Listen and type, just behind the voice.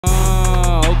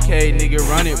Okay, nigga,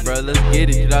 run it, bro. Let's get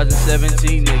it.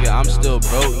 2017, nigga. I'm still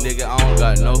broke, nigga. I don't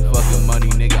got no fucking money,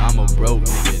 nigga. I'm a broke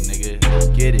nigga. Let's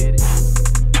get it.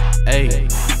 Hey.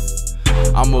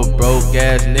 I'm a broke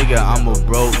ass nigga, I'm a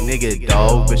broke nigga,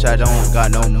 dawg. Bitch, I don't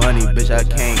got no money, bitch, I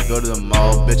can't go to the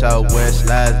mall. Bitch, I wear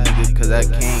slides, nigga, cause I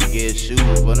can't get shoes.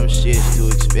 But them shit's too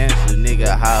expensive,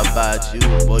 nigga, how about you?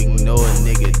 Boy, you know a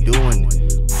nigga doing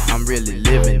it. I'm really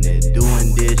living it,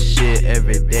 doing this shit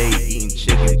every day, eating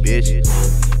chicken, bitch.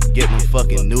 Get them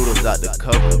fucking noodles out the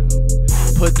cupboard.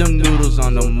 Put them noodles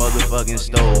on the motherfucking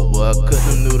stove, boy. Cook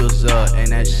them noodles up and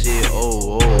that shit,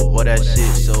 oh, boy, that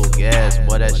shit so gas,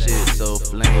 boy, that shit so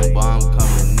flame. Boy, I'm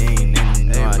coming in and you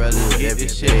know I do it every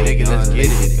day. Nigga, let's get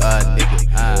it, God,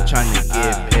 nigga, tryna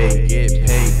get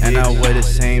paid. And I wear the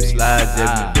same slides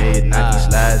every day, Nike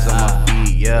slides on my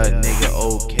feet, yeah, nigga,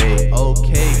 okay.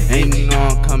 And you know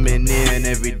I'm coming in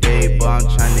every day, but I'm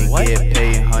tryna get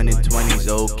paid. 120's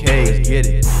okay. Let's get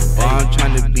it. But I'm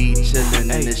tryna be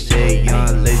chillin' in the shade.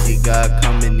 Young lazy guy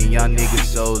coming in, y'all niggas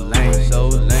so lame.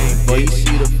 Boy, you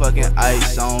see the fucking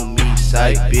ice on me,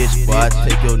 sight, bitch. Boy, I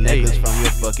take your necklace from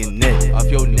your fucking neck,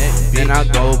 off your neck. Then I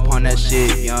go upon that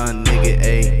shit, young nigga,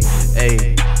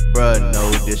 ayy, bruh,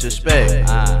 no disrespect.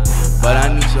 But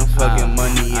I need some fucking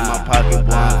money in my pocket,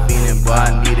 boy. I'm feeling, boy,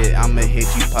 I need it. I'ma hit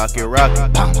you pocket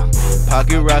rocket.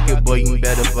 Pocket rocket, boy, you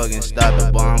better fucking stop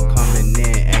it, boy. I'm coming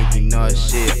in, and you know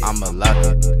shit, I'ma lock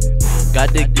it.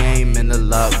 Got the game in the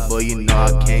lock, boy, you know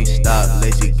I can't stop.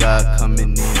 Lazy guy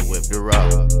coming in with the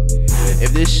rock.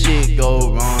 If this shit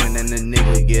go wrong and the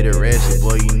nigga get arrested,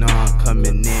 boy, you know I'm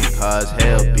coming in, cause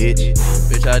hell, bitch.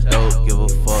 Bitch, I don't give a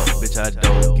fuck, bitch, I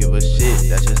don't give a shit.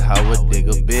 That's just how a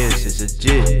nigga bitch, it's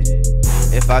legit.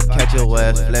 If I catch your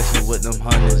ass flexing with them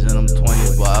hundreds and them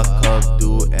 20s, boy, I come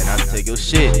through and I take your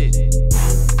shit.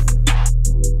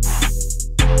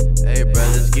 Hey, bro,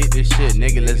 let's get this shit,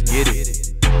 nigga, let's get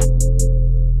it.